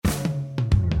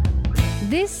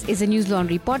This is a News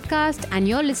Laundry podcast, and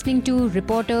you're listening to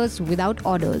Reporters Without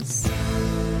Orders.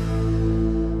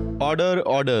 Order,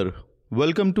 order.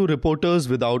 Welcome to Reporters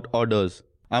Without Orders.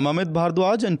 I'm Amit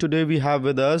Bhardwaj, and today we have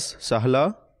with us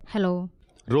Sahla. Hello.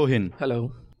 Rohin.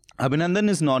 Hello. Abhinandan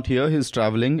is not here, he's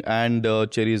traveling, and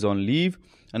Cherry is on leave.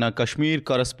 And our Kashmir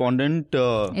correspondent,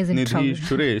 Nidhi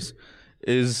Suresh,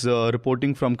 is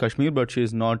reporting from Kashmir, but she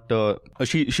is not.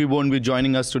 She won't be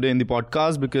joining us today in the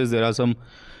podcast because there are some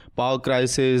power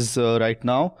crises right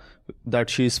now that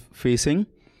she's facing,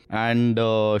 and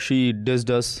she dissed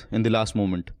us in the last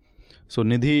moment. So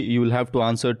Nidhi, you will have to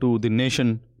answer to the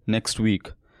nation next week.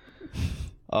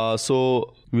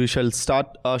 So we shall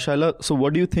start. Shaila, so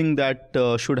what do you think that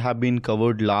should have been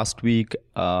covered last week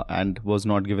and was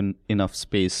not given enough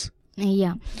space?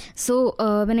 Yeah. So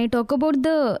when I talk about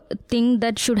the thing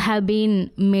that should have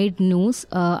been made news,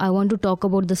 I want to talk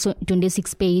about the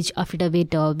 26-page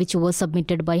affidavit which was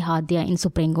submitted by Hadia in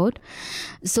Supreme Court.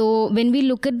 So when we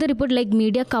look at the report, like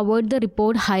media covered the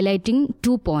report highlighting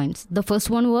 2 points. The first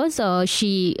one was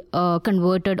she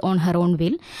converted on her own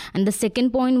will, and the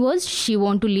second point was she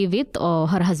want to live with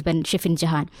her husband Shafin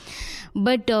Jahan.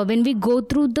 But when we go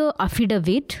through the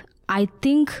affidavit, I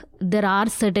think there are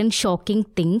certain shocking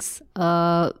things,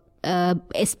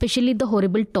 especially the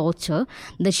horrible torture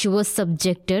that she was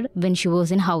subjected when she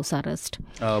was in house arrest.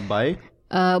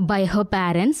 By her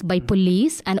parents, by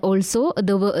police, and also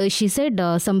she said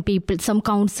some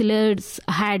counselors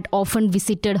had often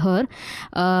visited her,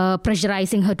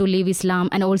 pressurizing her to leave Islam,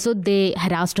 and also they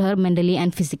harassed her mentally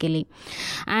and physically.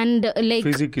 And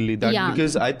physically,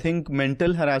 because I think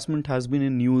mental harassment has been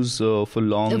in news for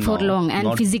long,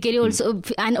 and physically also.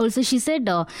 And also she said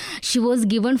she was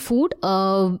given food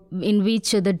in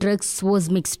which the drugs was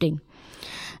mixed in.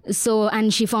 So,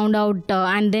 and she found out,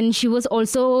 and then she was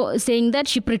also saying that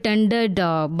she pretended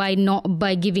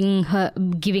by giving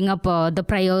up the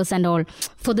prayers and all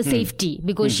for the safety,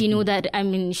 because she knew that, I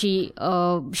mean, she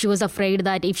was afraid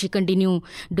that if she continue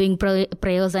doing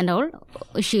prayers and all,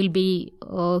 she'll be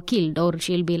killed or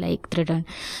she'll be threatened.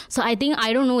 So I think,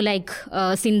 I don't know,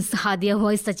 since Hadia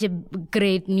was such a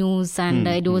great news and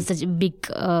it was such a big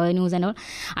news and all,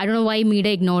 I don't know why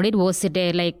media ignored it. Was it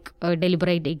a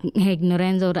deliberate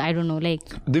ignorance, or I don't know,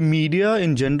 the media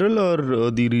in general,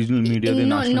 or the regional media, the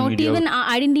national media? Even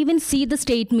I didn't even see the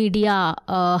state media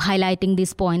highlighting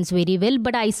these points very well,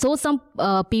 but I saw some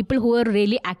people who were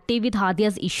really active with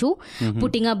Hadia's issue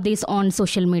putting up this on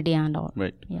social media and all.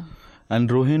 Right. Yeah. And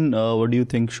Rohin, what do you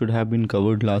think should have been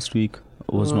covered last week?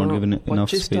 Was not given enough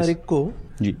space. 25 तारीख को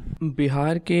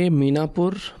बिहार के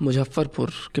मीनापुर,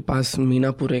 मुजफ्फरपुर के पास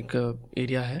मीनापुर एक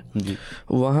area है,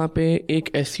 वहाँ पे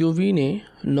एक SUV ने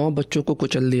 9 बच्चों को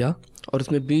कुचल दिया और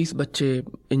उसमें 20 बच्चे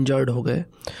इंजर्ड हो गए.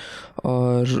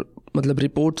 और मतलब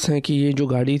रिपोर्ट्स हैं कि ये जो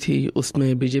गाड़ी थी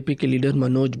उसमें बीजेपी के लीडर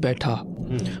मनोज बैठा,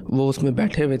 वो उसमें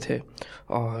बैठे हुए थे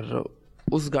और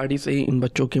उस गाड़ी से ही इन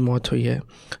बच्चों की मौत हुई है.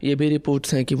 ये भी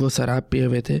रिपोर्ट्स हैं कि वो शराब पिए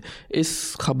हुए थे.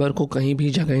 इस खबर को कहीं भी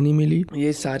जगह नहीं मिली.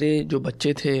 ये सारे जो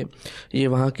बच्चे थे ये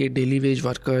वहाँ के डेली वेज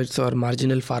वर्कर्स और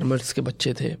मार्जिनल फार्मर्स के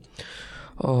बच्चे थे.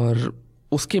 और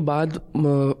उसके बाद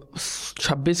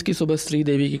 26 की सुबह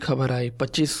श्रीदेवी की खबर आई,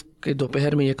 25 के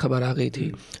दोपहर में ये खबर आ गई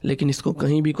थी, लेकिन इसको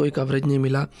कहीं भी कोई कवरेज नहीं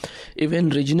मिला.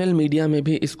 इवन रीजनल मीडिया में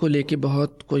भी इसको लेके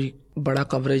बहुत कोई बड़ा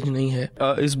कवरेज नहीं है.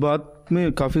 इस बात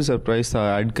में काफ़ी सरप्राइज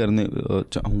था, ऐड करने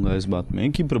चाहूँगा इस बात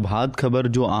में कि प्रभात खबर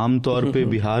जो आमतौर पे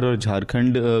बिहार और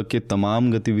झारखंड के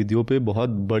तमाम गतिविधियों पे बहुत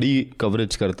बड़ी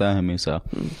कवरेज करता है हमेशा.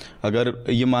 अगर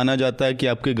ये माना जाता है कि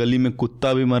आपके गली में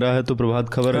कुत्ता भी मरा है तो प्रभात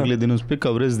खबर अगले दिन उस पर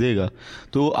कवरेज देगा.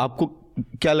 तो आपको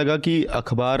क्या लगा कि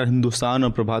अखबार हिंदुस्तान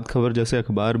और प्रभात खबर जैसे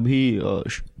अखबार भी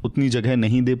उतनी जगह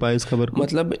नहीं दे पाए इस खबर को?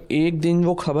 मतलब एक दिन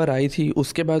वो खबर आई थी,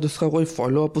 उसके बाद उसका कोई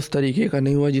फॉलो अप उस तरीके का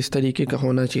नहीं हुआ जिस तरीके का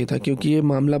होना चाहिए था, क्योंकि ये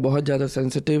मामला बहुत ज़्यादा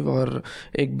सेंसिटिव और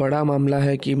एक बड़ा मामला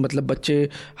है. कि मतलब बच्चे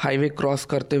हाईवे क्रॉस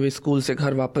करते हुए स्कूल से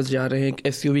घर वापस जा रहे हैं, एक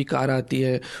एसयूवी कार आती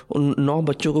है, उन 9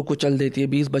 बच्चों को कुचल देती है,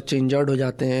 20 बच्चे इंजर्ड हो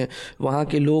जाते हैं. वहाँ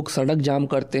के लोग सड़क जाम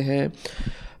करते हैं.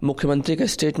 मुख्यमंत्री का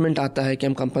स्टेटमेंट आता है कि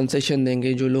हम कंपनसेशन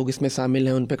देंगे, जो लोग इसमें शामिल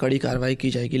हैं उन पर कड़ी कार्रवाई की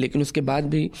जाएगी, लेकिन उसके बाद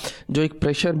भी जो एक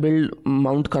प्रेशर बिल्ड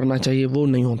माउंट करना चाहिए वो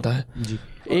नहीं होता है जी.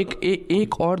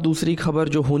 एक और दूसरी खबर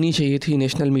जो होनी चाहिए थी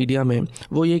नेशनल मीडिया में,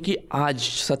 वो ये कि आज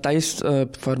 27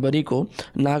 फरवरी को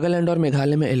नागालैंड और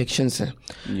मेघालय में इलेक्शंस हैं.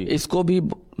 इसको भी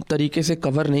तरीके से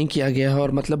कवर नहीं किया गया है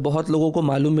और मतलब बहुत लोगों को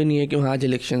मालूम भी नहीं है कि वहाँ आज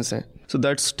इलेक्शंस हैं. So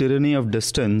that's tyranny of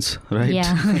distance, right?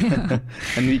 Yeah.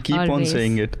 And we keep on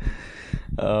saying it.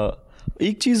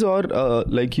 एक चीज़ और,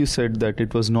 like you said that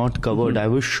it was not covered. I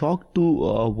was shocked to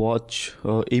watch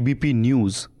ABP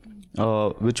News,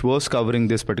 which was covering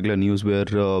this particular news where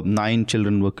 9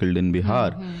 children were killed in Bihar.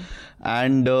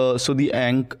 And so the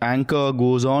anchor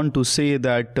goes on to say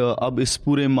that अब इस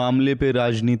पूरे मामले पे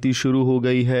राजनीति शुरू हो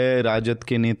गई है, राजद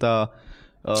के नेता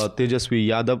Tejashwi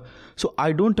Yadav. So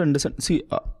I don't understand. See,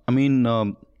 I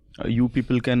mean, you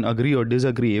people can agree or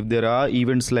disagree. If there are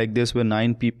events like this where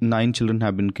 9 children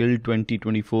have been killed,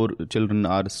 24 children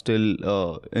are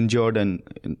still injured and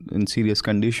in serious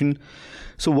condition.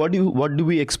 So what do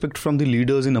we expect from the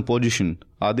leaders in opposition?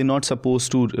 Are they not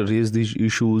supposed to raise these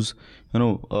issues,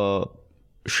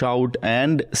 shout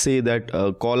and say that,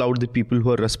 call out the people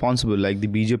who are responsible? Like the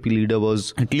BJP leader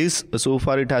was, at least so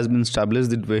far it has been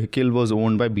established that vehicle was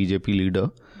owned by BJP leader.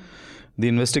 The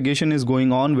investigation is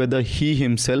going on whether he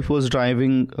himself was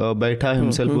driving, Baitha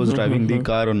himself was driving the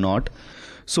car or not.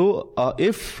 So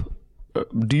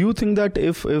do you think that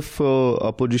if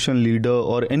opposition leader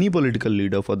or any political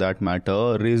leader for that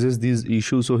matter raises these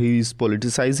issues, so he is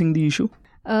politicizing the issue?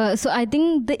 So I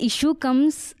think the issue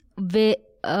comes where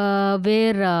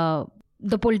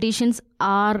the politicians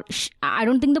are, I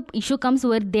don't think the issue comes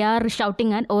where they are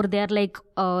shouting at or they are like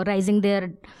raising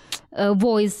their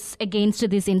voice against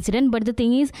this incident. But the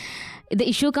thing is, the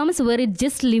issue comes where it's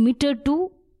just limited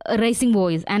to raising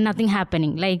voice and nothing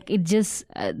happening. Like it just,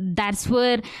 that's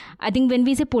where I think when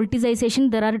we say politicization,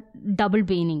 there are double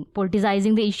meaning.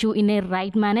 Politicizing the issue in a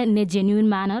right manner, in a genuine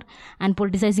manner, and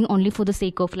politicizing only for the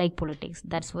sake of like politics.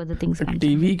 That's where the things come.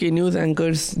 TV के news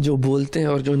anchors जो बोलते हैं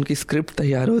और जो उनकी script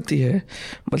तैयार होती है,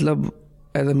 मतलब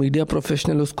एज अ मीडिया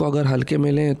प्रोफेशनल उसको अगर हल्के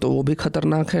में लें तो वो भी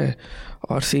ख़तरनाक है,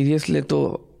 और सीरियस ले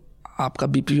तो आपका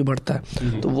बीपी भी बढ़ता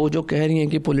है. तो वो जो कह रही हैं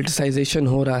कि पॉलिटिसाइजेशन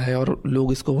हो रहा है और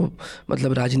लोग इसको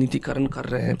मतलब राजनीतिकरण कर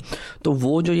रहे हैं, तो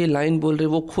वो जो ये लाइन बोल रहे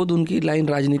हैं वो खुद उनकी लाइन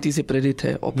राजनीति से प्रेरित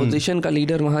है. ऑपोजिशन का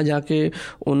लीडर वहाँ जाके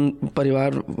उन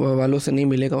परिवार वालों से नहीं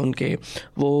मिलेगा, उनके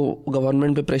वो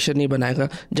गवर्नमेंट पे प्रेशर नहीं बनाएगा.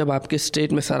 जब आपके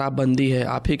स्टेट में शराबबंदी है,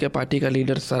 आप ही के पार्टी का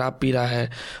लीडर शराब पी रहा है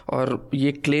और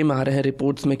ये क्लेम आ रहे हैं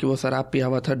रिपोर्ट्स में कि वो शराब पिया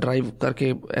हुआ था, ड्राइव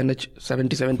करके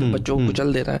NH-77 पे बच्चों को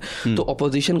कुचल दे रहा है, तो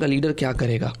ऑपोजिशन का लीडर क्या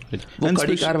करेगा? वो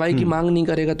कड़ी कार्रवाई की मांग नहीं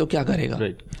करेगा तो क्या करेगा?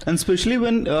 Right. And especially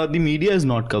when the media is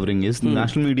not covering this, the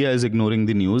national media is ignoring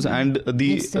the news, and the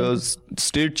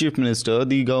state chief minister,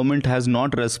 the government has not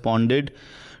responded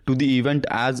to the event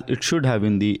as it should have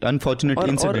in the unfortunate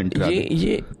incident. और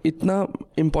ये इतना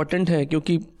important है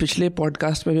क्योंकि पिछले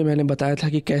podcast में भी मैंने बताया था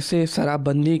कि कैसे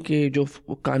शराबबंदी के जो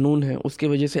कानून है उसके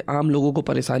वजह से आम लोगों को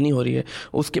परेशानी हो रही है.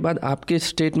 उसके बाद आपके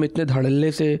स्टेट में इतने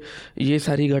धड़ल्ले से ये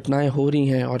सारी घटनाएं हो रही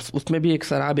हैं और उसमें भी एक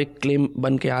शराब एक क्लेम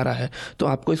बन के आ रहा है, तो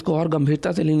आपको इसको और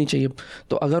गंभीरता से लेनी चाहिए.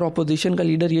 तो अगर ऑपोजिशन का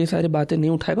लीडर ये सारी बातें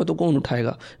नहीं उठाएगा तो कौन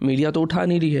उठाएगा? मीडिया तो उठा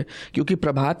नहीं रही है, क्योंकि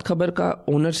प्रभात खबर का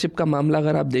ओनरशिप का मामला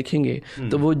अगर आप देखेंगे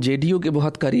तो वो जेडीयू के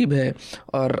बहुत करीब है,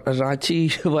 और रांची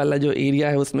वाला जो एरिया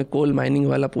है उसमें कोल माइनिंग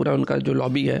वाला पूरा उनका जो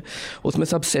लॉबी है उसमें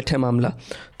सब सेट है मामला.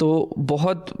 तो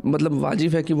बहुत मतलब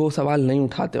वाजिब है कि वो सवाल नहीं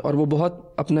उठाते और वो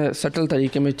बहुत अपने सटल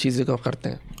तरीके में चीज़ें करते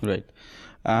हैं. Right.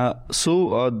 So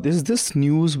this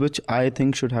news which I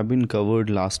think should have been covered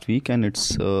last week, and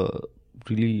it's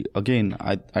really, again,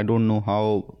 I don't know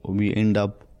how we end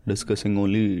up discussing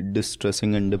only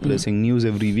distressing and depressing news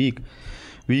every week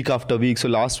after week. So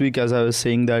last week, as I was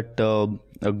saying, that a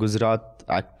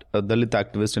Dalit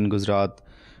activist in Gujarat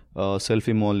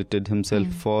self-immolated himself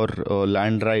for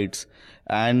land rights.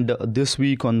 And this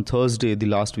week on Thursday, the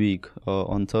last week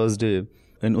on Thursday,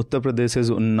 in Uttar Pradesh's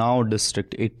Unnao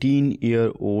district,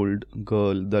 18-year-old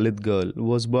girl, Dalit girl,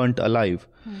 was burnt alive.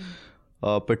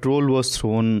 Petrol was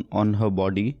thrown on her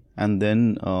body and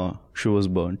then she was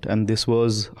burnt. And this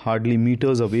was hardly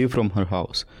meters away from her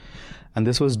house. And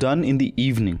this was done in the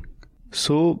evening.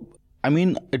 So, I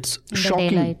mean, it's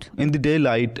shocking. In the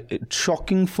daylight. It's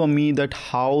shocking for me that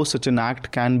how such an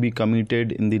act can be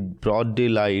committed in the broad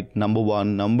daylight, number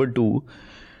one. Number two,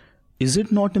 is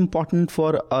it not important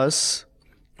for us,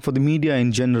 for the media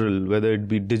in general, whether it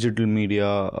be digital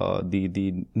media,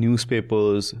 the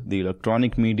newspapers, the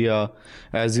electronic media,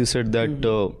 as you said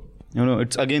that,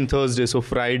 it's again Thursday, so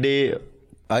Friday,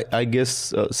 I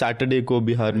guess Saturday ko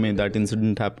Bihar mein that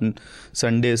incident happened,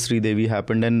 Sunday Sridevi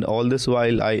happened, and all this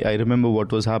while I remember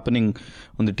what was happening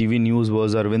on the TV news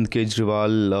was Arvind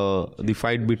Kejriwal, the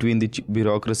fight between the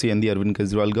bureaucracy and the Arvind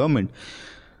Kejriwal government.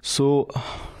 So,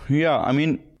 yeah, I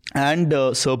mean, and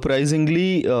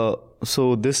surprisingly,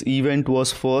 so this event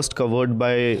was first covered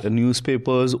by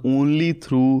newspapers only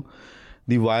through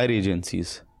the wire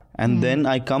agencies. And then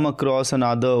I come across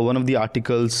one of the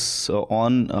articles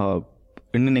on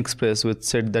Indian Express which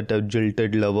said that a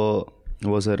jilted lover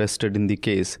was arrested in the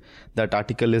case. That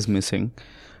article is missing.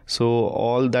 So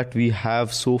all that we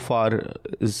have so far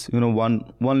is, one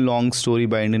long story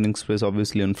by Indian Express,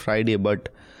 obviously on Friday, but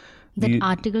that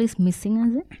article is missing,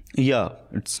 is it? Yeah,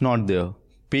 it's not there.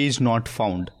 page not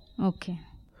found. Okay.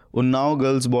 Unnao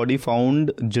girl's body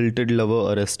found, jilted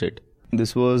lover arrested.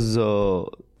 This was,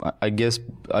 I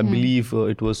believe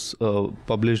it was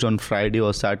published on Friday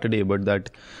or Saturday, but that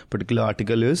particular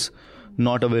article is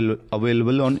not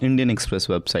available on Indian Express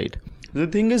website. The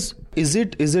thing is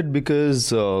it because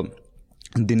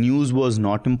the news was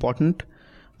not important?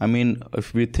 I mean,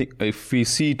 if we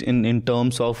see it in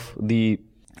terms of the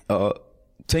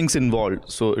things involved,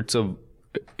 so it's a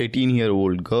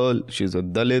 18-year-old girl, she's a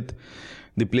Dalit,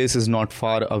 the place is not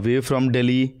far away from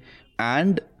Delhi,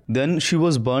 and then she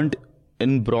was burnt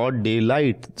in broad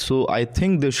daylight. So I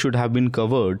think this should have been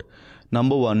covered.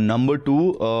 Number one. Number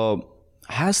two,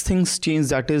 has things changed?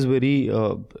 That is very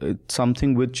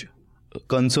something which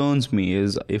concerns me.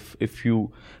 Is if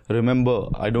you remember,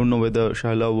 I don't know whether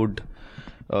Shahla would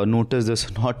notice this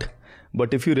or not,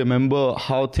 but if you remember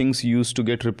how things used to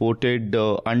get reported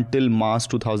until March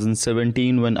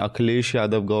 2017 when Akhilesh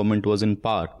Yadav government was in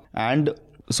power, and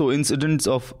so incidents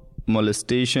of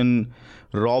molestation,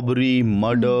 robbery,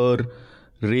 murder,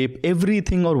 rape,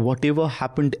 everything or whatever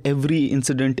happened, every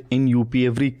incident in UP,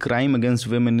 every crime against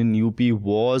women in UP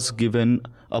was given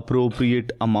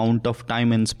appropriate amount of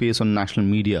time and space on national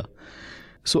media.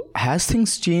 So has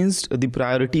things changed? The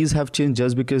priorities have changed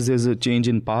just because there's a change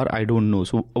in power? I don't know.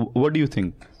 So what do you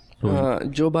think?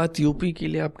 जो बात UP के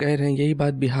लिए आप कह रहे हैं यही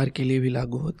बात बिहार के लिए भी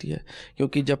लागू होती है,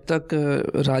 क्योंकि जब तक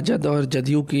राजद और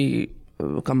जदयू की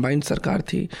कंबाइंड सरकार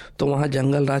थी तो वहाँ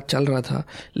जंगल राज चल रहा था,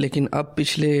 लेकिन अब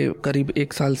पिछले करीब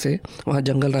 1 साल से वहाँ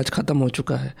जंगल राज ख़त्म हो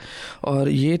चुका है। और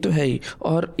ये तो है ही।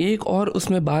 और एक और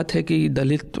उसमें बात है कि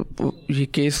दलित ये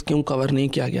केस क्यों कवर नहीं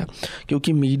किया गया,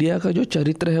 क्योंकि मीडिया का जो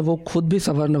चरित्र है वो खुद भी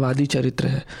सवर्णवादी चरित्र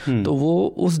है, तो वो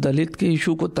उस दलित के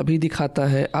इशू को तभी दिखाता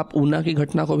है। आप ऊना की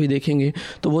घटना को भी देखेंगे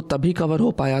तो वो तभी कवर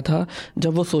हो पाया था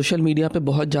जब वो सोशल मीडिया पे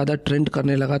बहुत ज़्यादा ट्रेंड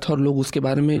करने लगा था और लोग उसके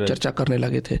बारे में चर्चा करने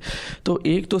लगे थे। तो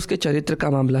एक तो उसके चरित्र का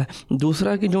मामला है,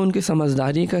 दूसरा कि जो उनकी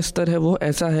समझदारी का स्तर है वो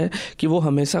ऐसा है कि वो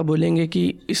हमेशा बोलेंगे कि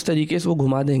इस तरीके से वो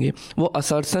घुमा देंगे, वो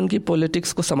असर्सन की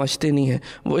पॉलिटिक्स को समझते नहीं है।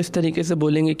 वो इस तरीके से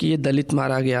बोलेंगे कि ये दलित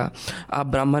मारा गया, आप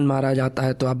ब्राह्मण मारा जाता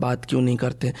है तो आप बात क्यों नहीं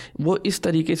करते, वो इस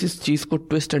तरीके से इस चीज़ को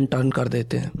ट्विस्ट एंड टर्न कर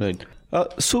देते हैं। Right.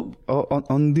 So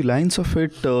on the lines of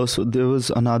it, so there was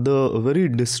another very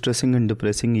distressing and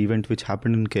depressing event which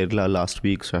happened in Kerala last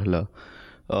week, Shahla.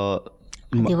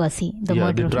 Adivasi,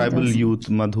 the tribal youth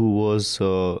Madhu was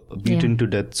beaten to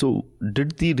death. So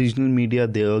did the regional media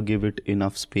there give it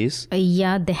enough space?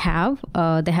 Yeah, they have.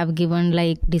 They have given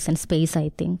like decent space,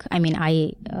 I think. I mean,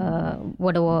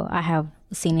 whatever I have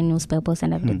seen in newspapers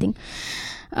and everything.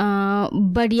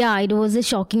 But yeah, it was a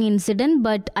shocking incident,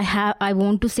 but I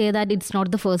want to say that it's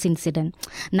not the first incident.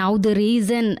 Now the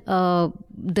reason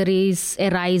there is a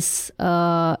rise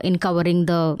in covering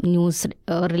the news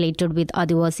related with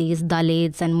Adivasis,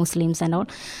 Dalits and Muslims and all.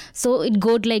 So it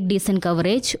got like decent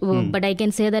coverage. But I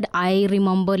can say that I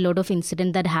remember a lot of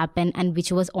incidents that happened and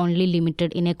which was only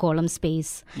limited in a column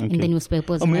space in the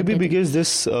newspapers. Or maybe because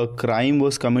this crime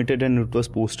was committed and it was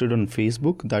posted on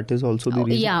Facebook. That is also the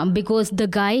reason. Yeah, because the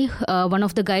guy, one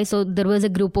of the guys, so there was a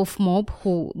group of mob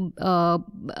who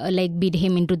like beat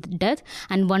him into death,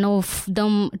 and one of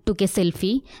them took a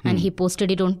selfie and he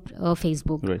posted it on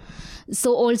Facebook. Right.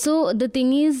 So also the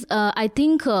thing is, I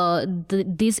think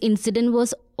this incident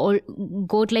was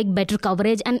got like better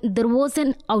coverage, and there was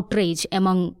an outrage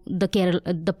among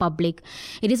the public.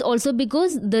 It is also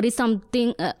because there is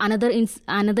something another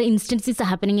instance is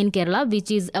happening in Kerala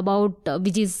which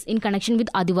is in connection with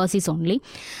Adivasis only.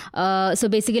 So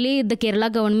basically the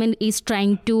Kerala government is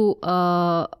trying to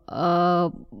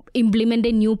implement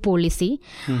a new policy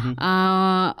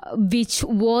which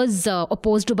was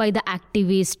opposed by the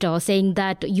activist saying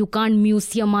that you can't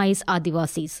museumize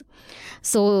Adivasis.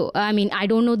 So I mean, I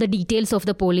don't know the details of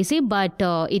the policy, but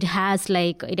it has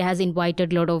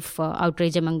invited a lot of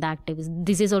outrage among the activists.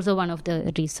 This is also one of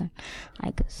the reasons,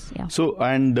 I guess. Yeah. So,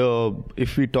 and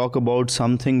if we talk about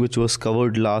something which was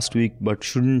covered last week but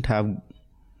shouldn't have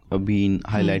been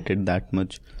highlighted that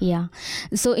much. Yeah.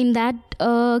 So in that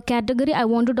category, I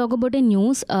want to talk about a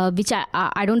news which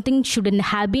I don't think shouldn't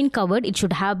have been covered. It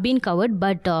should have been covered,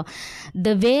 but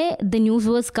the way the news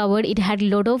was covered, it had a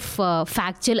lot of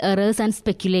factual errors and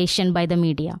speculation by the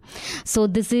media. So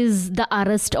this is the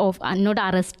arrest of, not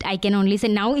arrest, I can only say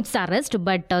now it's arrest,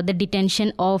 but the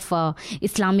detention of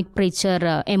Islamic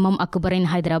preacher Imam Akbar in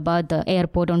Hyderabad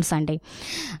airport on Sunday.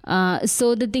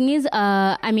 So the thing is,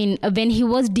 I mean, when he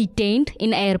was detained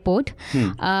in airport,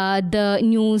 the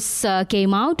news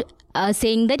came out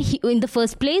saying that in the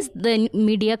first place the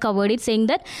media covered it saying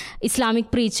that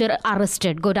Islamic preacher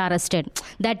got arrested.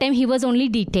 That time he was only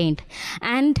detained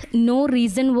and no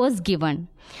reason was given.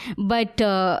 but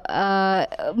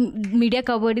media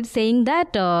covered it saying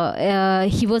that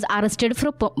he was arrested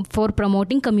for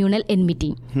promoting communal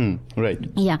enmity. Right.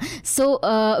 Yeah. So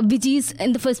which is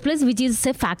in the first place, which is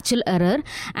a factual error,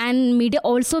 and media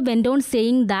also went on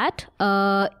saying that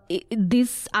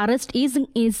this arrest is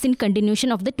in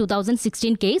continuation of the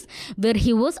 2016 case where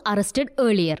he was arrested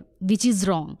earlier, which is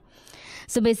wrong.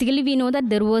 So basically, we know that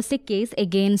there was a case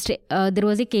against, there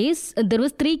was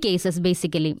 3 cases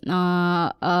basically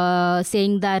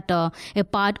saying that a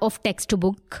part of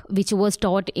textbook which was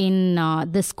taught in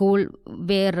the school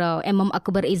where Imam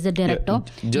Akbar is the director.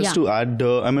 Just to add,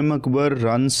 Imam Akbar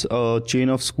runs a chain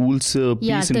of schools,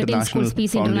 Peace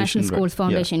International Schools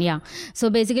Foundation. Yeah. So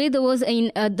basically, there was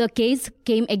the case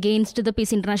came against the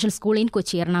Peace International School in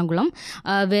Kochi, Ernakulam,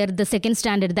 where the second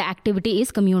standard, the activity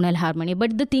is communal harmony.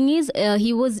 But the thing is,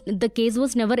 the case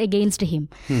was never against him.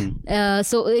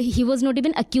 So he was not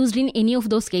even accused in any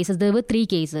of those cases. There were 3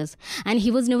 cases and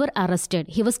he was never arrested.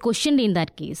 He was questioned in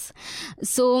that case.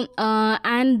 So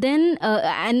and then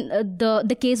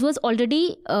the case was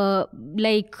already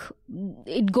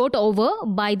it got over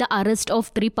by the arrest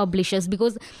of 3 publishers,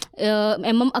 because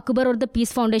Imam Akbar or the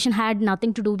Peace Foundation had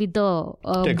nothing to do with the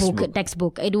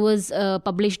textbook. It was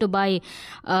published by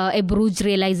a Bruj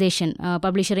Realization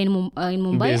publisher in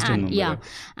Mumbai.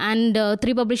 And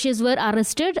 3 publishers were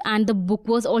arrested and the book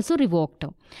was also revoked.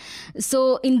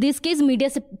 So in this case, media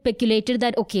speculated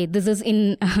that okay, this is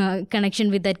in connection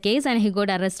with that case and he got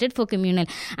arrested for communal.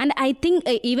 And I think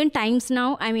even Times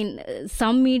Now, I mean,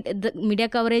 the media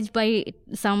coverage by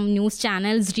some news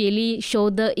channels really show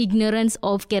the ignorance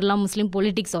of Kerala Muslim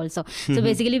politics also. So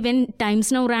basically, when Times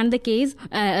Now ran the case,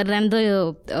 ran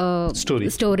the story,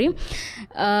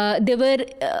 they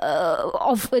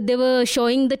were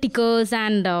showing the tickers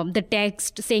and the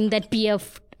text saying that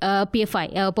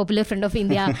PFI, a popular friend of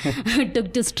India,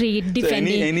 took to street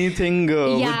defending. So anything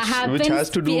which has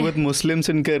to do with Muslims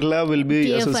in Kerala will be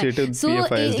PFI. Associated with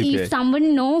PFI as DPI. If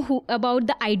someone know about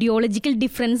the ideological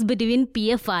difference between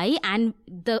PFI and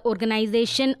the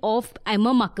organization of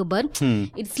Imam Akbar,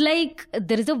 it's like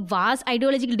there is a vast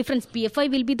ideological difference. PFI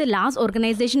will be the last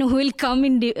organization who will come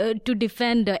in to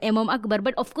defend Imam Akbar.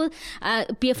 But of course,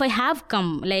 PFI have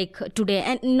come like today,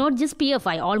 and not just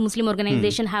PFI. All Muslim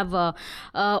organizations have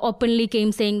openly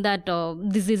came saying that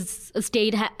this is a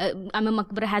state. Imam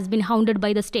Akbar has been hounded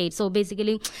by the state. So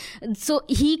basically, so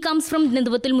he comes from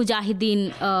Nadwatul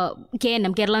Mujahideen,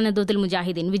 KNM, Kerala Nadwatul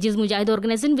Mujahideen, which is Mujahid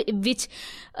organization, which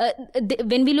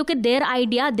when we look at their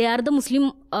idea, they are the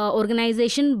Muslim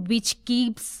organization which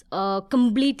keeps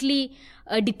completely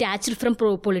detached from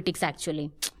politics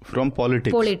actually. From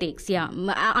politics? Politics, yeah.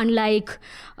 Unlike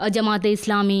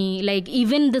Jamaat-e-Islami, like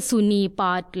even the Sunni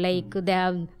part, like they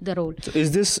have the role. So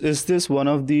is this one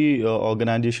of the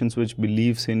organizations which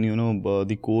believes in,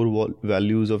 the core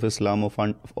values of Islam or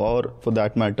for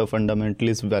that matter,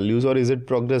 fundamentalist values, or is it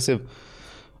progressive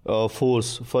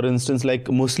force? For instance, like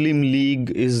Muslim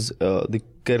League is, the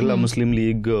Kerala Muslim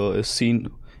League is seen,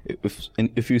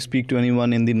 if you speak to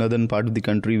anyone in the northern part of the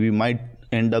country, we might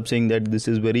end up saying that this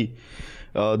is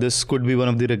this could be one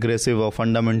of the regressive or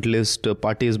fundamentalist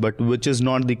parties, but which is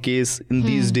not the case in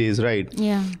these days, right?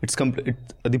 Yeah.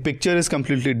 The picture is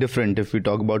completely different if we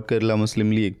talk about Kerala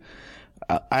Muslim League.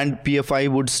 And PFI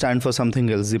would stand for something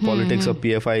else. The politics of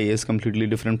PFI is completely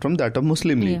different from that of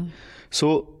Muslim League. Yeah.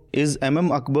 So is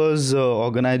Imam Akbar's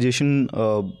organization,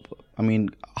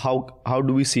 how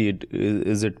do we see it?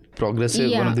 Is it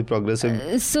progressive, one of the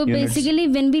progressive So units? Basically,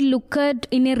 when we look at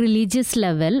in a religious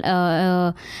level,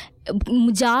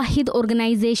 Mujahid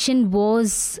organization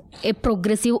was a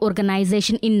progressive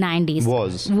organization in 90s.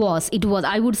 It was.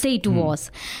 I would say it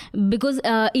was. Because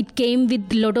it came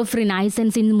with a lot of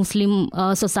renaissance in Muslim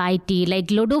society, like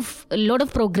lot of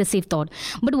progressive thought.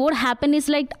 But what happened is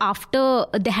like after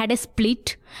they had a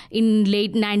split in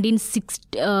late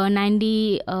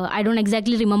 1990, I don't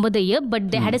exactly remember the year,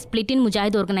 but they had a split in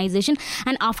Mujahid organization.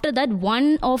 And after that,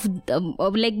 one of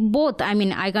both,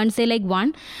 I can't say like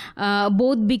one,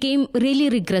 both became really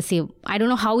regressive. I don't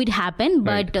know how it happened,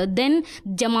 but then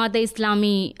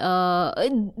Jamaat-e-Islami,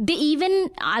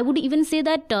 I would even say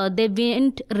that they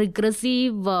went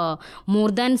regressive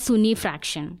more than Sunni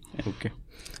fraction. Okay.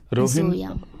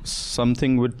 Rohin,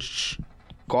 something which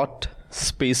caught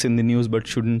space in the news but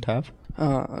shouldn't have?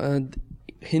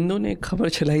 Hindu ने खबर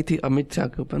चलाई थी अमित शाह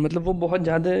के ऊपर, मतलब वो बहुत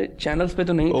ज़्यादा चैनल्स पे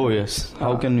तो नहीं। Oh yes,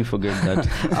 how can we forget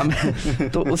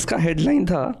that. तो उसका हेडलाइन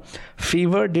था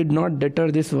fever did not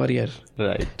deter this warrior.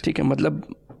 Right, ठीक है, मतलब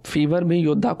फीवर भी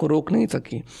योद्धा को रोक नहीं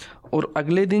सकी। और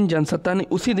अगले दिन जनसत्ता ने,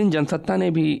 उसी दिन जनसत्ता ने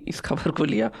भी इस खबर को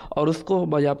लिया और उसको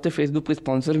बजाबते फेसबुक पे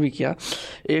स्पॉन्सर भी किया।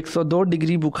 102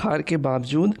 डिग्री बुखार के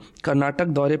बावजूद कर्नाटक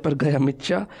दौरे पर गए अमित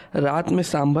शाह, रात में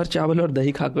सांभर चावल और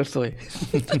दही खाकर सोए।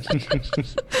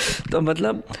 तो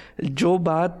मतलब जो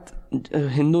बात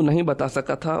हिंदू नहीं बता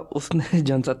सका था, उसने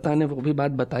जनसत्ता ने वो भी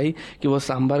बात बताई कि वो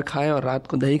सांभर खाए और रात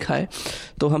को दही खाए।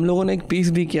 तो हम लोगों ने एक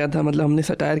पीस भी किया था, मतलब हमने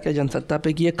सटायर किया जनसत्ता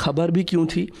पे कि ये खबर भी क्यों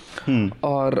थी,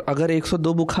 और अगर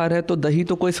 102 बुखार है तो दही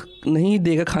तो कोई नहीं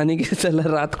देगा खाने की चला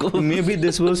रात को। Maybe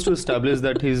this was to establish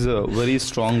that he is a very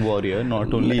strong warrior,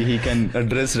 not only he can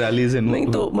address rallies in. नहीं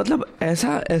तो मतलब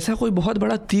ऐसा कोई बहुत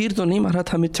बड़ा तीर तो नहीं मारा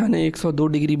था अमित शाह ने 102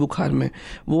 डिग्री बुखार में।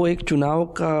 वो एक चुनाव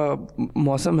का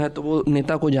मौसम है तो वो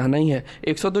नेता को जाना ही है।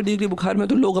 102 डिग्री बुखार में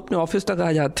तो लोग अपने ऑफिस तक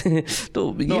आ जाते हैं। तो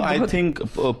I think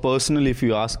personally, if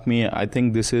you ask me, I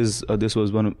think this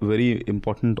was one very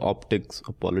important optics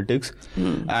of politics,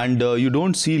 and you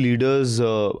don't see leaders.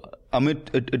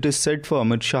 It is said for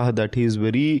Amit Shah that he is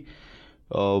very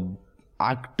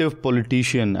active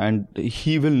politician, and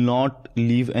he will not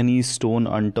leave any stone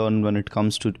unturned when it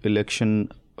comes to election.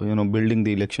 Building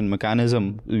the election mechanism.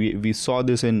 We saw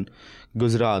this in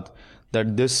Gujarat, that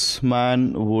this man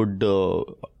would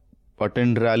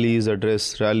attend rallies, address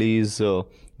rallies,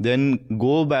 then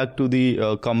go back to the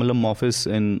Kamalam office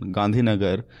in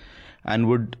Gandhinagar and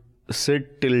would sit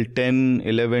till 10,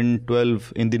 11,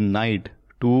 12 in the night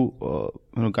to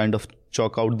kind of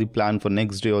chalk out the plan for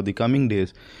next day or the coming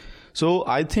days. So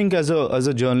I think as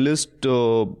a journalist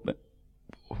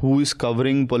who is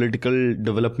covering political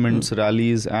developments,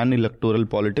 rallies and electoral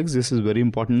politics, this is very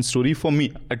important story for me.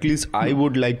 At least I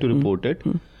would like to report it,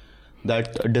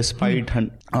 that despite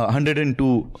 102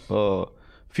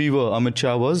 fever, Amit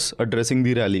Shah was addressing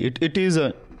the rally. It is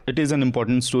an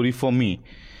important story for me.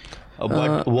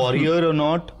 But warrior or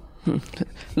not,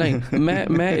 नहीं,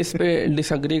 मैं इस पे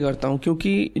disagree करता हूँ,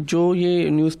 क्योंकि जो ये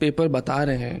newspaper बता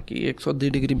रहे हैं कि 102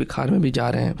 डिग्री बुखार में भी जा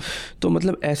रहे हैं, तो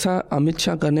मतलब ऐसा अमित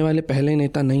शाह करने वाले पहले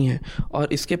नेता नहीं हैं।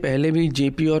 और इसके पहले भी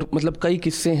जेपी और मतलब कई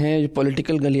किस्से हैं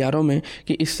पॉलिटिकल गलियारों में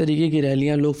कि इस तरीके की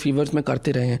रैलियाँ लोग फीवर्स में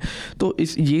करते रहे हैं। तो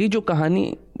ये जो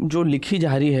कहानी जो लिखी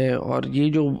जा रही है और ये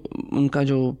जो उनका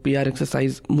जो PR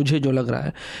एक्सरसाइज मुझे जो लग रहा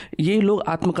है, ये लोग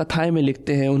आत्मकथाएं में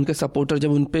लिखते हैं। उनके सपोर्टर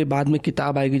जब उन पे बाद में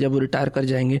किताब आएगी, जब वो रिटायर कर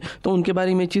जाएंगे, तो उनके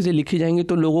बारे में चीज़ें लिखी जाएंगी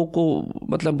तो लोगों को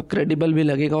मतलब क्रेडिबल भी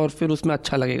लगेगा और फिर उसमें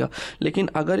अच्छा लगेगा। लेकिन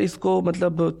अगर इसको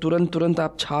मतलब तुरंत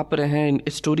आप छाप रहे हैं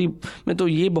स्टोरी में, तो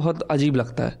ये बहुत अजीब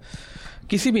लगता है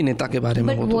किसी भी नेता के बारे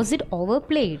में। But was it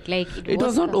overplayed? Like it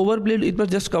was not overplayed. It was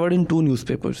just covered in 2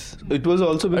 newspapers. It was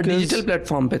also because a digital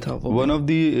platform पे था वो। One of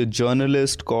the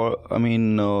journalists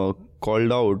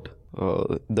called out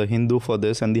the Hindu for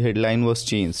this, and the headline was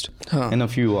changed in a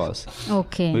few hours.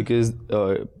 Okay. Because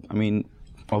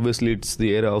obviously it's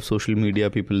the era of social media.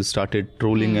 People started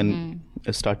trolling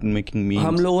and started making memes.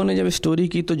 हम लोगों ने जब story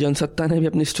की तो जनसत्ता ने भी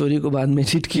अपनी story को बाद में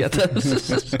एडिट किया था।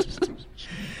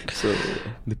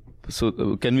 So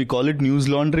can we call it news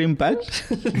laundry impact?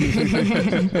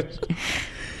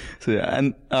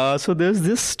 So there's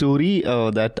this story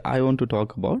that I want to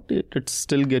talk about. It's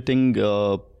still getting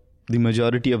the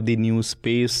majority of the news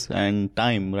space and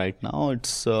time right now.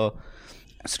 It's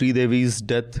Sridevi's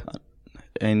death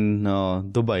in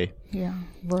Dubai. Yeah,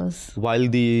 was. While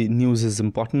the news is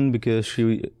important because she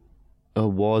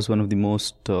was one of the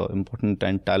most important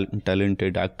and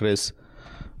talented actress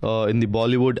in the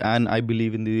Bollywood, and I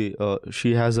believe in the she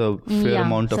has a fair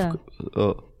amount of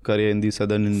career in the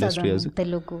southern industry as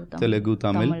Telugu,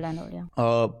 Tamil.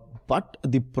 But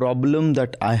the problem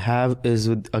that I have is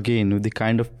with the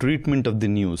kind of treatment of the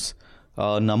news.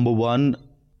 Number one,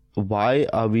 why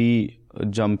are we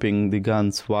jumping the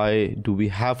guns? Why do we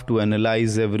have to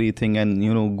analyze everything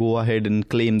and go ahead and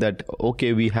claim that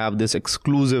okay, we have this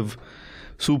exclusive,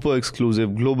 super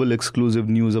exclusive, global exclusive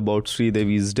news about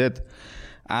Sridevi's death?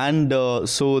 And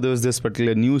so there was this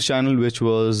particular news channel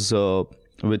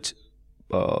which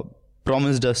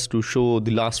promised us to show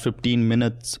the last 15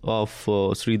 minutes of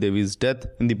Sridevi's death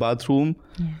in the bathroom.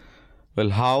 Yeah.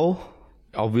 Well, how?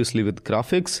 Obviously with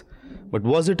graphics. But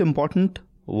was it important?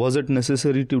 Was it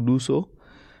necessary to do so?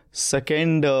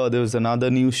 Second, there was another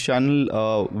news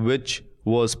channel which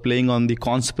was playing on the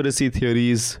conspiracy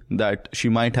theories that she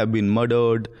might have been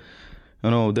murdered.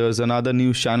 There was another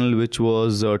news channel which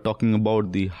was talking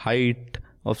about the height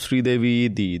of Sridevi,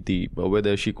 the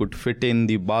whether she could fit in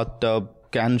the bathtub,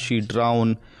 can she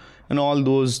drown, and all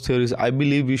those theories. I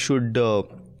believe we should,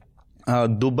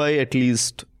 Dubai at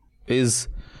least is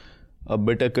a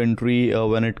better country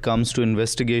when it comes to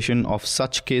investigation of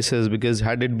such cases, because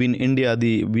had it been India,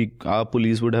 our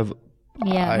police would have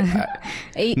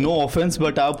No offense,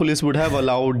 but our police would have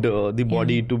allowed the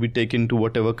body to be taken to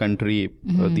whatever country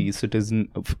the citizen,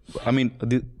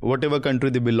 whatever country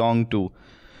they belong to.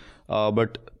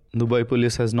 But Dubai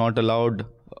police has not allowed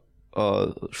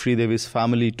Sri Devi's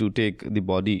family to take the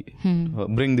body,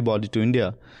 bring the body to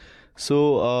India.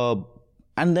 So,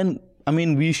 and then,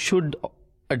 we should,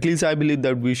 at least I believe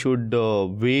that we should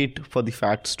wait for the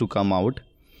facts to come out.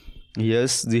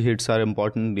 Yes, the hits are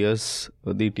important. Yes,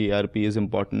 the TRP is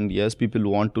important. Yes, people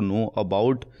want to know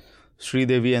about Sri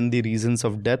Devi and the reasons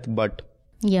of death, but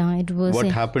it was what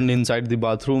happened inside the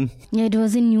bathroom. It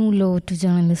was a new low to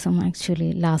journalism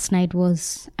actually. Last night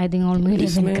was, I think, all media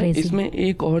went crazy. इसमें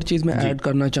एक और चीज़ मैं add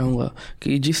करना चाहूँगा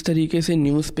कि जिस तरीके से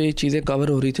न्यूज़ पे चीज़ें कवर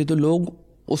हो रही थी तो लोग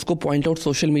उसको पॉइंट आउट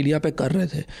सोशल मीडिया पे कर रहे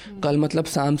थे. कल मतलब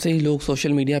शाम से ही लोग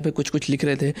सोशल मीडिया पे कुछ लिख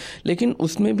रहे थे, लेकिन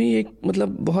उसमें भी एक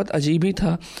मतलब बहुत अजीब ही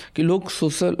था कि लोग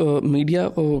सोशल मीडिया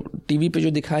को टीवी पे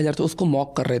जो दिखाया जा रहा था उसको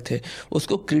मॉक कर रहे थे.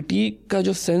 उसको क्रिटिक का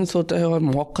जो सेंस होता है और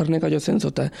मॉक करने का जो सेंस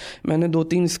होता है, मैंने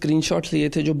 2-3 स्क्रीनशॉट्स लिए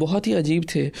थे जो बहुत ही अजीब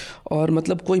थे. और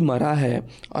मतलब कोई मरा है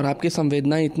और आपकी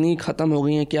संवेदनाएं इतनी ख़त्म हो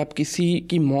गई हैं कि आप किसी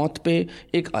की मौत पे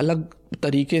एक अलग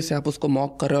तरीके से आप उसको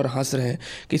मॉक कर रहे हैं और हंस रहे हैं.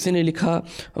 किसी ने लिखा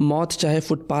मौत चाहे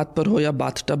फुटपाथ पर हो या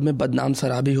बाथटब में बदनाम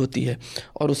शराबी होती है,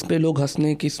 और उस पर लोग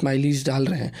हंसने की स्माइलीज डाल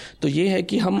रहे हैं. तो ये है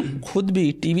कि हम खुद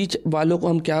भी टीवी वालों को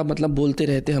हम क्या मतलब बोलते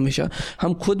रहते हैं हमेशा,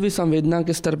 हम खुद भी संवेदना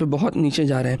के स्तर पे बहुत नीचे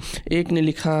जा रहे हैं. एक ने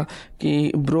लिखा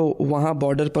कि ब्रो वहाँ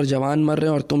बॉर्डर पर जवान मर रहे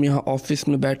हैं और तुम यहाँ ऑफिस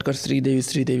में बैठकर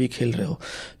श्रीदेवी खेल रहे हो.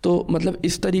 तो मतलब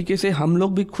इस तरीके से हम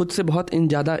लोग भी खुद से बहुत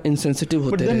ज़्यादा इनसेंसिटिव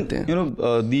होते रहते हैं.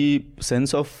 The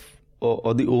sense of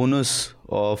or the onus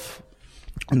of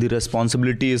the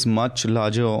responsibility is much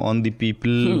larger on the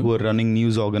people who are running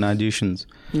news organizations.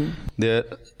 There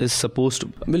is supposed to,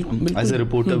 as a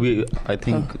reporter, I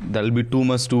think that'll be too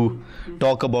much to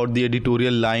talk about the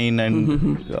editorial line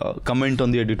and comment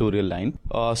on the editorial line.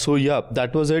 So yeah,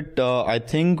 that was it. I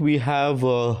think we have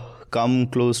come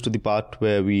close to the part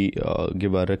where we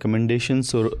give our recommendations.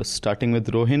 So starting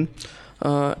with Rohin.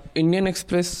 Indian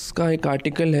express का एक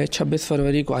article है 26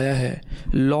 फरवरी को आया है,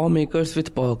 law makers with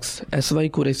perks. SY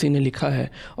Qureshi ने लिखा है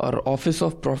और ऑफिस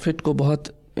ऑफ प्रॉफिट को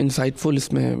बहुत इंसाइटफुल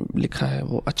इसमें लिखा है.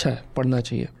 वो अच्छा है, पढ़ना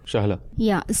चाहिए. Shahla.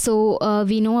 Yeah, so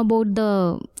we know about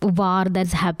the war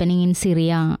that's happening in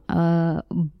Syria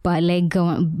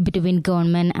between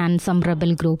government and some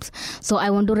rebel groups. So I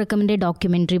want to recommend a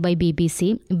documentary by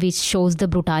BBC which shows the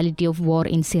brutality of war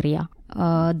in Syria.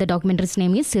 The documentary's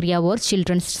name is Syria War,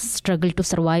 Children's Struggle to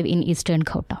Survive in Eastern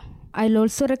Ghouta. I'll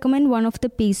also recommend one of the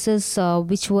pieces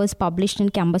which was published in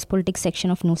Campus Politics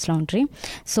section of News Laundry.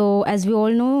 So as we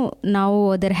all know,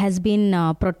 now there has been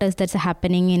protest that's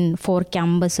happening in 4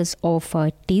 campuses of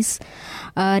TIS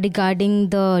regarding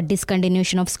the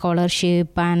discontinuation of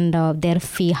scholarship and their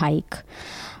fee hike.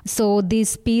 So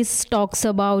this piece talks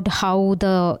about how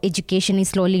the education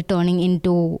is slowly turning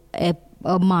into a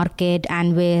market,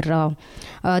 and where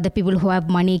the people who have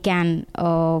money can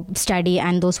study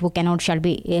and those who cannot shall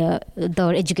be the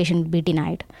education be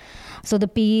denied. So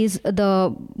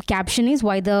the caption is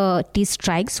why the tea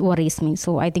strikes worries me.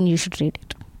 So I think you should read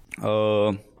it.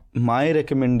 My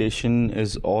recommendation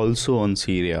is also on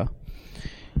Syria,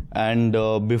 and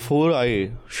before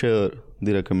I share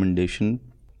the recommendation,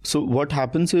 so what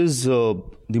happens is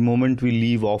the moment we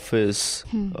leave office,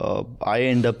 I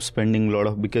end up spending a lot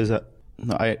of, because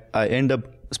I end up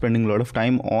spending a lot of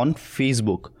time on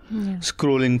Facebook,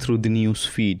 scrolling through the news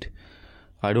feed.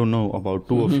 I don't know about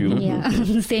two of you. Yeah,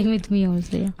 same with me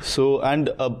also. Yeah. So, and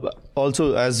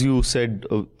also, as you said,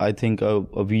 I think a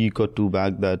week or two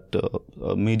back, that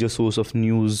a major source of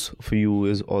news for you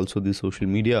is also the social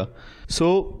media.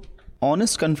 So,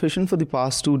 honest confession, for the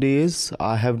past 2 days,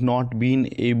 I have not been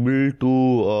able to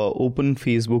open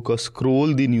Facebook or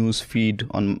scroll the news feed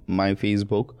on my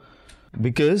Facebook,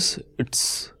 because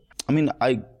it's,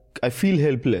 I feel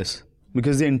helpless,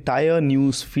 because the entire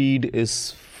news feed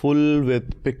is full with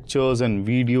pictures and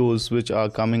videos which are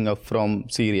coming up from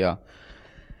Syria,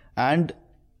 and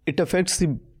it affects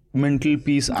the mental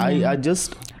peace. I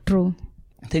just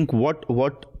think what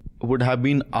would have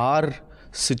been our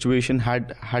situation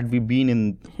had we been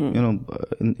in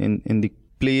in the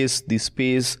place, the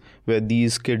space where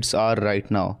these kids are right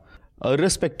now,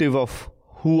 irrespective of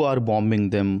who are bombing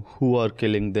them, who are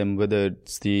killing them, whether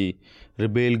it's the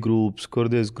rebel groups,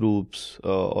 Kurdish groups,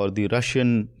 or the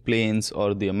Russian planes,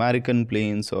 or the American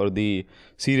planes, or the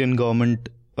Syrian government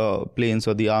planes,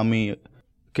 or the army.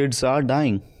 Kids are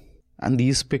dying, and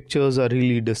these pictures are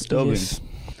really disturbing. Yes.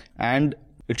 And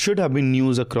it should have been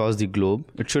news across the globe.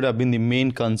 It should have been the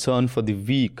main concern for the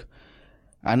week.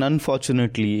 And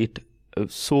unfortunately,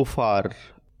 so far,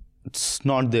 it's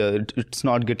not there. It's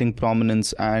not getting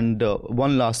prominence. And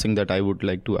one last thing that I would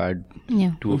like to add,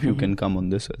 two of you can come on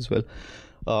this as well.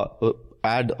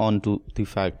 Add on to the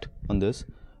fact on this.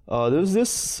 There was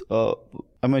this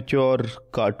amateur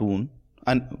cartoon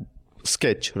and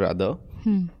sketch rather.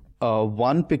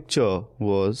 One picture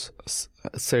was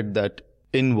said that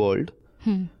in world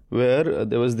where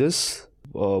there was this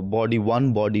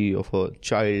one body of a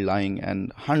child lying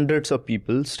and hundreds of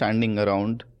people standing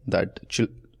around that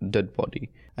dead body.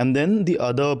 And then the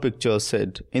other picture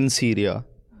said in Syria,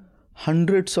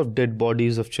 hundreds of dead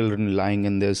bodies of children lying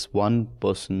and there's one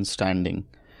person standing.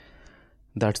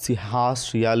 That's the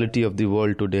harsh reality of the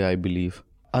world today, I believe.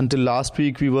 Until last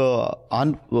week, were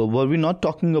we not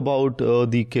talking about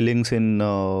the killings in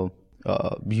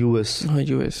US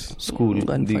school,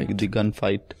 the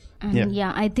gunfight?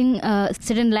 I think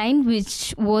certain line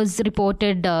which was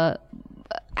reported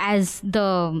as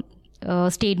the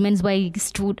statements by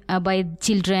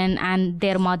children and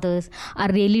their mothers are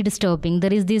really disturbing.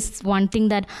 There is this one thing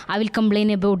that I will complain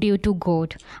about you to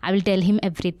God. I will tell him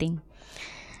everything.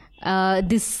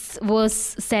 This was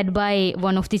said by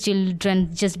one of the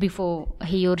children just before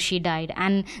he or she died.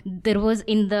 And there was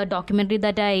in the documentary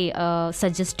that I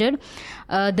suggested,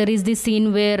 there is this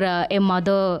scene where a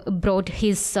mother brought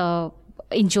his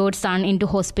injured son into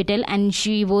hospital, and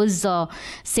she was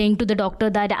saying to the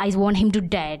doctor that I want him to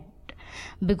die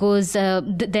because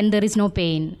then there is no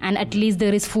pain and at least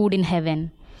there is food in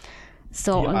heaven.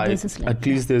 So this is like at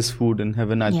least there's food in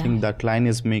heaven. I think that line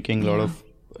is making a lot of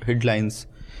headlines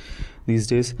these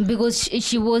days, because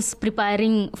she was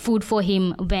preparing food for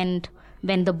him when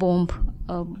the bomb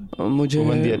मुझे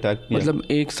मतलब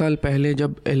 1 साल पहले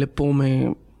जब Aleppo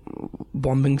में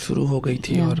bombing शुरू हो गई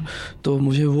थी और तो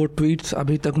मुझे वो ट्वीट्स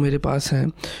अभी तक मेरे पास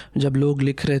हैं जब लोग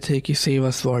लिख रहे थे कि सेव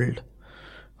अस वर्ल्ड,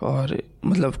 और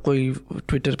मतलब कोई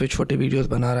ट्विटर पे छोटे वीडियोस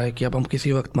बना रहा है कि अब हम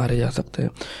किसी वक्त मारे जा सकते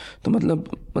हैं. तो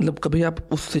मतलब कभी आप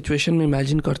उस सिचुएशन में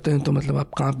इमेजिन करते हैं तो मतलब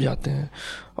आप कांप जाते हैं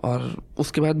और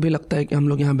उसके बाद भी लगता है कि हम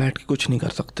लोग यहाँ बैठ के कुछ नहीं कर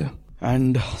सकते.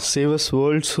 And Save Us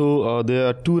World. So there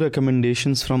are 2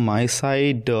 recommendations from my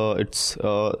side. It's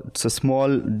a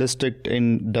small district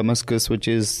in Damascus, which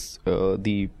is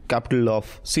the capital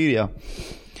of Syria.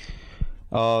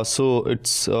 So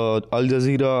it's Al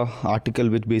Jazeera article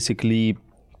which basically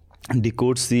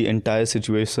decodes the entire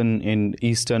situation in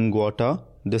eastern Ghouta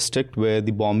district where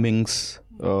the bombings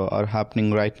are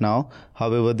happening right now.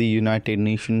 However, the United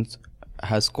Nations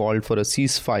has called for a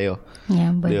ceasefire.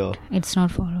 Yeah, but there. It's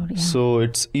not followed. Yeah. So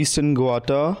it's eastern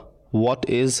Ghouta, what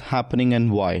is happening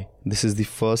and why. This is the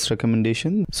first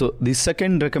recommendation. So the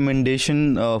second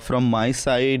recommendation from my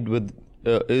side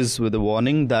is with a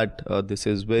warning that this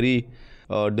is very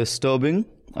disturbing.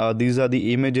 These are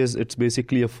the images. It's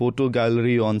basically a photo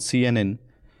gallery on CNN,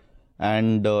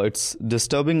 and it's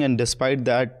disturbing. And despite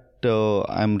that,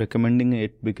 I'm recommending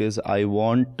it because I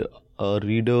want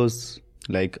readers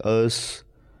like us,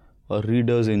 or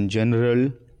readers in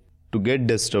general, to get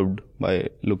disturbed by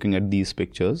looking at these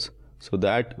pictures, so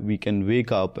that we can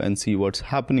wake up and see what's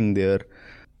happening there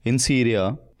in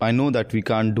Syria. I know that we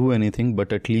can't do anything,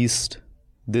 but at least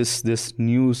this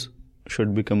news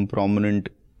should become prominent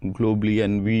globally,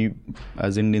 and we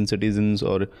as Indian citizens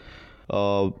or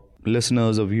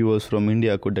listeners or viewers from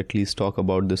India could at least talk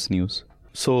about this news.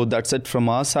 So that's it from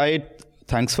our side.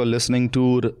 Thanks for listening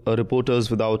to Reporters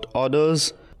Without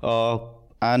Orders.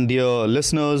 And dear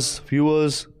listeners,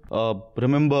 viewers,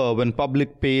 remember, when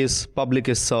public pays, public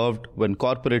is served. When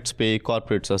corporates pay,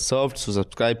 corporates are served. So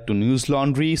subscribe to News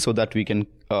Laundry so that we can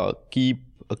keep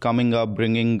coming up,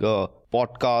 bringing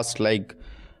podcasts like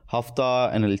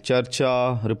Hafta, NL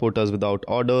Charcha, Reporters Without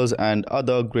Orders, and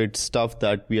other great stuff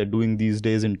that we are doing these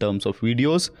days in terms of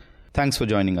videos. Thanks for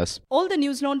joining us. All the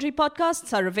News Laundry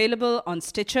podcasts are available on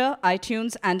Stitcher,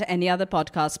 iTunes, and any other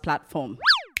podcast platform.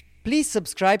 Please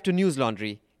subscribe to News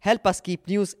Laundry. Help us keep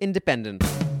news independent.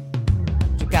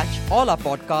 To catch all our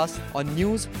podcasts on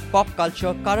news, pop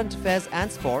culture, current affairs, and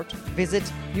sport, visit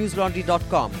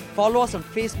newslaundry.com. Follow us on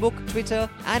Facebook, Twitter,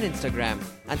 and Instagram,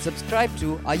 and subscribe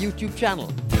to our YouTube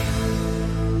channel.